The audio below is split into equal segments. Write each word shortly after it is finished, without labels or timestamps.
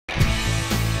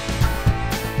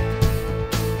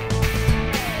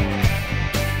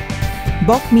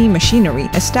Bokmi Machinery,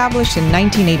 established in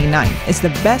 1989, is the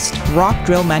best rock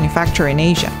drill manufacturer in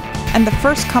Asia and the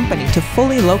first company to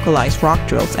fully localize rock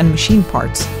drills and machine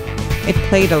parts. It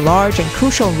played a large and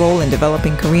crucial role in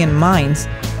developing Korean mines,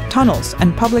 tunnels,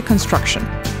 and public construction.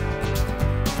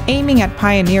 Aiming at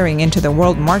pioneering into the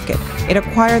world market, it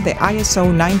acquired the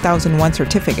ISO 9001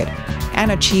 certificate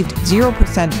and achieved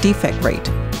 0% defect rate.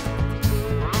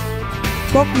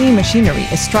 Bokmi Machinery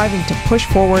is striving to push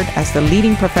forward as the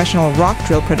leading professional rock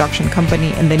drill production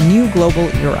company in the new global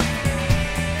era.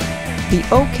 The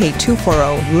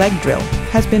OK240 leg drill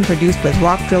has been produced with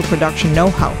rock drill production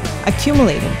know-how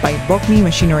accumulated by Bokmi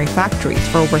Machinery factories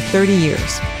for over 30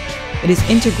 years. It is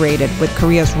integrated with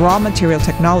Korea's raw material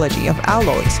technology of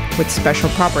alloys with special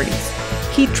properties,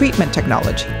 heat treatment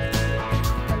technology.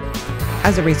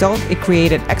 As a result, it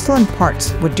created excellent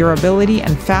parts with durability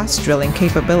and fast drilling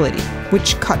capability,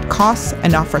 which cut costs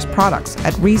and offers products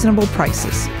at reasonable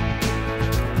prices.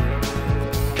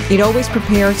 It always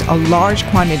prepares a large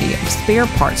quantity of spare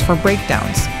parts for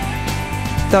breakdowns.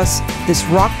 Thus, this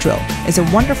rock drill is a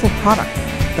wonderful product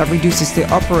that reduces the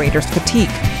operator's fatigue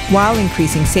while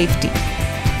increasing safety.